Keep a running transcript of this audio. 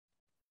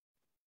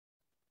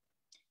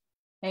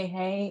Hey,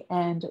 hey,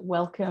 and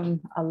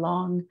welcome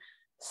along.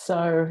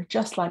 So,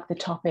 just like the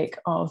topic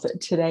of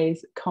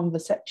today's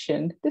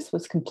conversation, this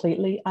was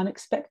completely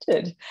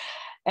unexpected.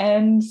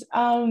 And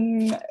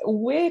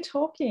we're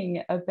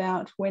talking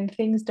about when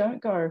things don't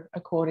go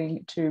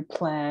according to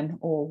plan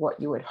or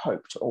what you had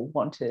hoped or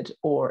wanted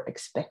or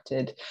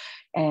expected.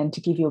 And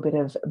to give you a bit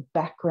of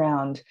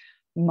background,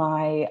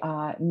 my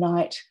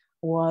night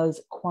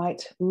was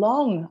quite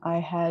long. I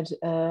had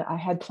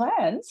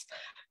plans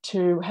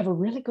to have a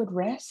really good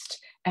rest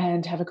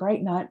and have a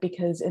great night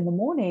because in the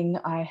morning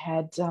I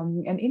had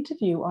an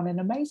interview on an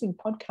amazing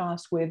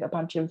podcast with a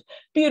bunch of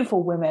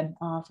beautiful women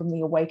from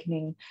the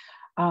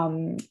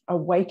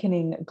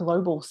Awakening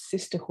Global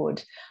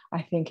Sisterhood,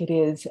 I think it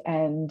is.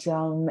 And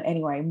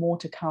anyway, more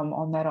to come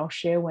on that. I'll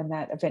share when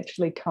that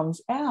eventually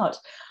comes out.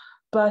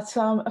 But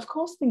of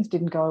course, things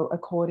didn't go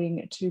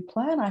according to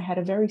plan. I had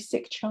a very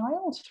sick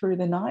child through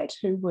the night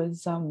who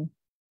was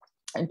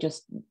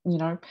just,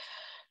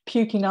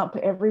 puking up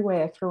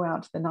everywhere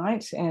throughout the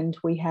night. And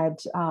we had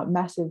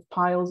massive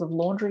piles of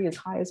laundry as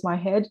high as my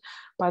head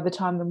by the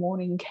time the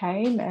morning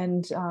came,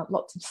 and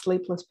lots of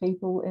sleepless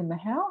people in the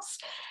house.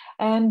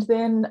 And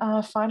then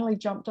finally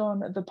jumped on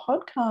the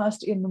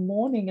podcast in the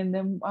morning, and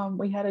then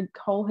we had a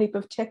whole heap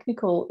of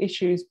technical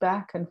issues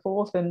back and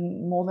forth,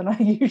 and more than I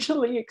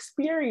usually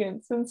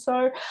experience. And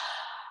so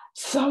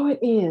it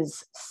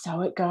is,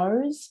 so it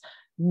goes.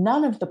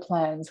 None of the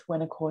plans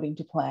went according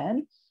to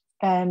plan,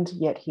 and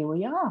yet here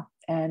we are,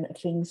 and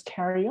things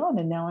carry on.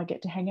 And now I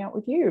get to hang out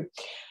with you.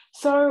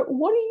 So,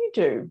 what do you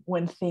do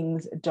when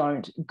things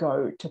don't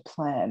go to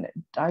plan?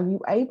 Are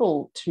you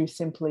able to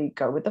simply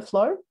go with the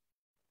flow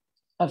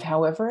of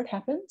however it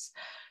happens?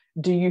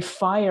 Do you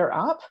fire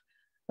up,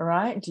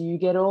 right? Do you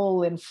get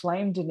all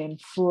inflamed and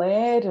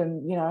inflared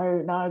and,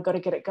 no, I've got to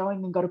get it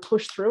going and got to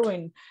push through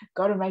and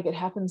got to make it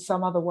happen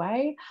some other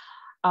way?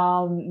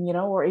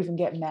 Or even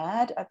get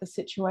mad at the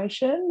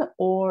situation?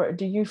 Or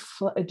do you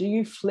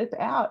flip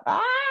out?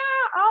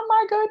 Oh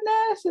my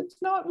goodness, it's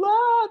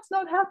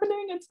not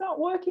happening, it's not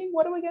working,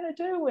 what are we going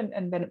to do?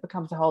 And then it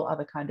becomes a whole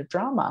other kind of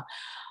drama.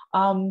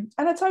 And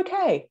it's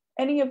okay.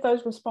 Any of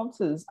those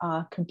responses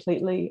are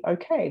completely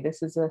okay.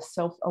 This is a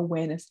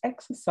self-awareness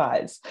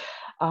exercise.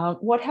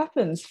 What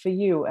happens for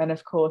you? And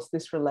of course,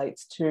 this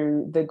relates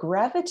to the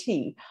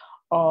gravity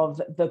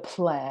of the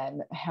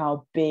plan,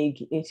 how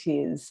big it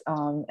is.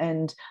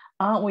 And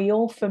aren't we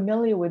all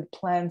familiar with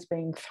plans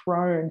being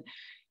thrown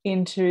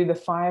into the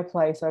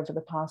fireplace over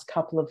the past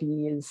couple of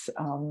years,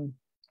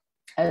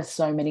 as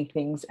so many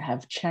things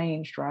have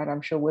changed, right?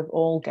 I'm sure we've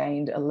all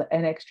gained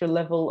an extra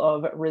level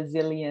of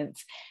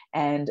resilience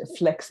and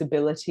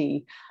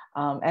flexibility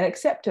and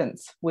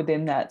acceptance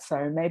within that.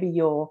 So maybe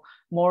you're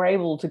more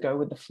able to go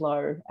with the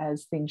flow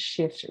as things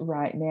shift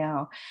right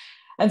now.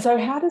 And so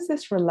how does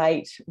this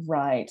relate,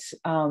 right,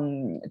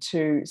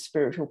 to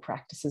spiritual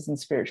practices and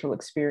spiritual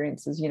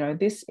experiences?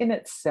 This in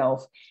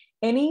itself,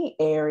 any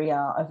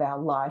area of our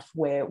life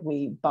where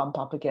we bump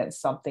up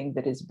against something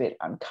that is a bit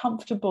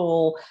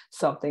uncomfortable,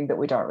 something that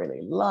we don't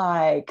really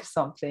like,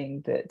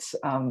 something that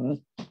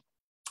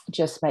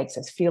just makes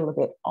us feel a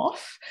bit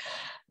off.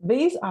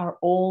 These are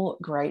all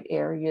great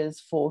areas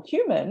for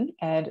human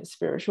and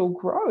spiritual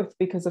growth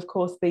because, of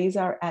course, these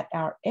are at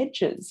our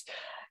edges.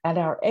 At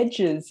our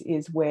edges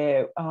is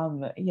where,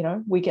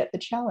 we get the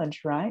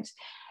challenge, right?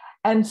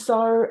 And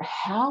so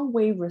how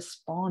we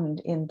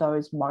respond in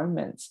those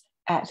moments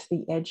at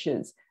the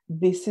edges,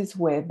 this is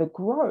where the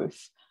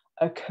growth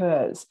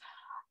occurs.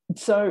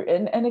 So,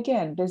 and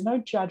again, there's no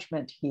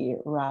judgment here,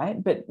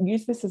 right? But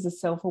use this as a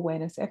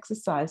self-awareness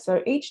exercise.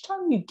 So each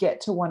time you get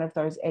to one of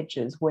those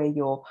edges where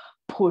you're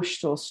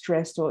pushed or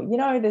stressed, or,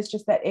 there's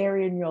just that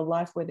area in your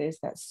life where there's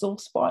that sore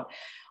spot,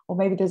 or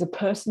maybe there's a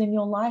person in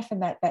your life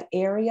and that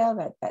area,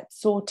 that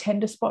sore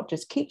tender spot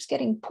just keeps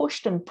getting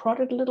pushed and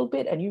prodded a little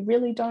bit and you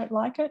really don't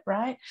like it,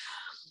 right?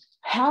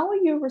 How are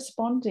you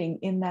responding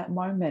in that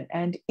moment?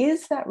 And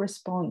is that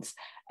response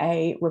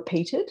a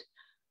repeated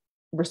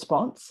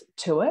response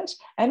to it?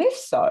 And if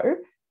so,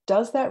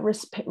 does that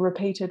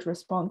repeated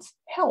response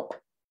help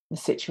the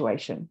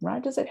situation,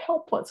 right? Does it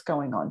help what's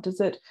going on?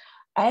 Does it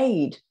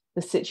aid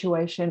the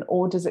situation,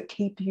 or does it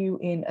keep you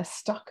in a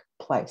stuck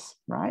place,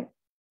 right?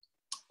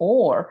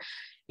 Or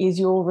is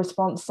your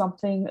response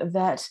something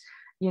that,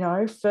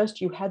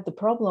 first you had the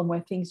problem where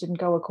things didn't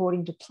go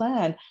according to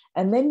plan,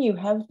 and then you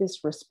have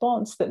this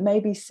response that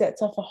maybe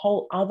sets off a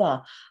whole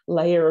other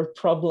layer of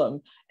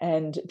problem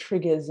and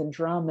triggers and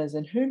dramas,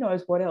 and who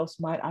knows what else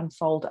might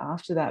unfold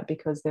after that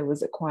because there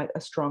was quite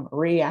a strong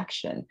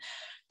reaction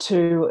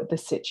to the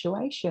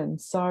situation.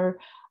 So,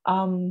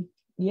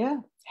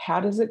 how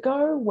does it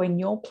go when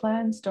your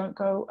plans don't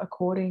go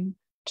according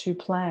to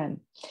plan?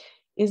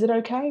 Is it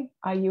okay?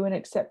 Are you in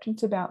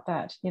acceptance about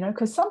that?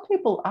 Because some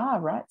people are,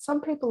 right?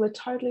 Some people are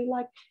totally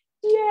like,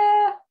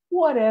 yeah,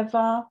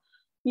 whatever,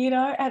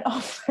 and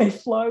off they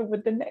flow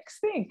with the next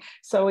thing.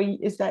 So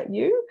is that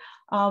you?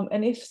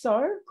 And if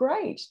so,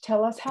 great.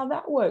 Tell us how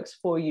that works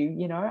for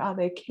you. Are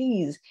there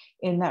keys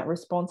in that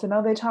response? And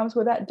are there times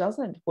where that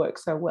doesn't work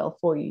so well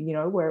for you,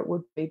 where it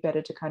would be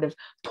better to kind of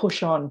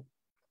push on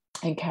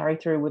and carry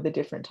through with a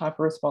different type of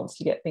response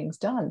to get things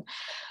done.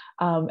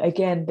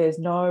 Again, there's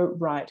no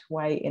right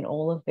way in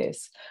all of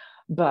this,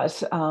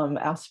 but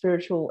our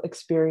spiritual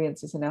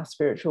experiences and our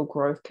spiritual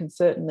growth can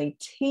certainly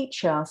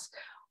teach us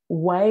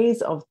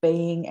ways of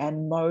being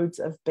and modes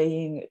of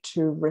being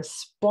to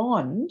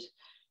respond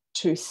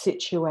to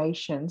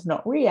situations,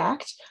 not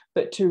react,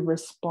 but to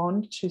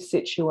respond to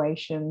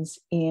situations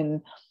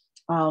in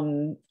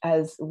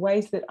as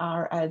ways that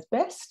are as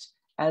best,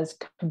 as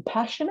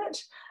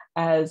compassionate,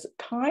 as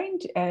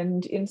kind,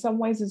 and in some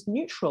ways as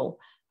neutral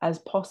as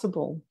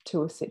possible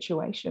to a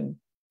situation.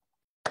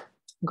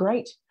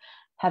 Great.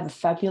 Have a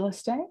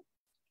fabulous day,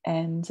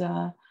 and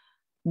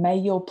may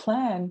your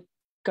plan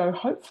go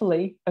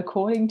hopefully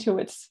according to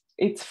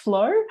its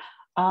flow,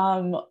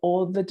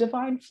 or the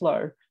divine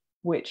flow,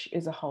 which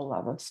is a whole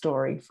other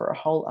story for a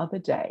whole other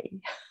day.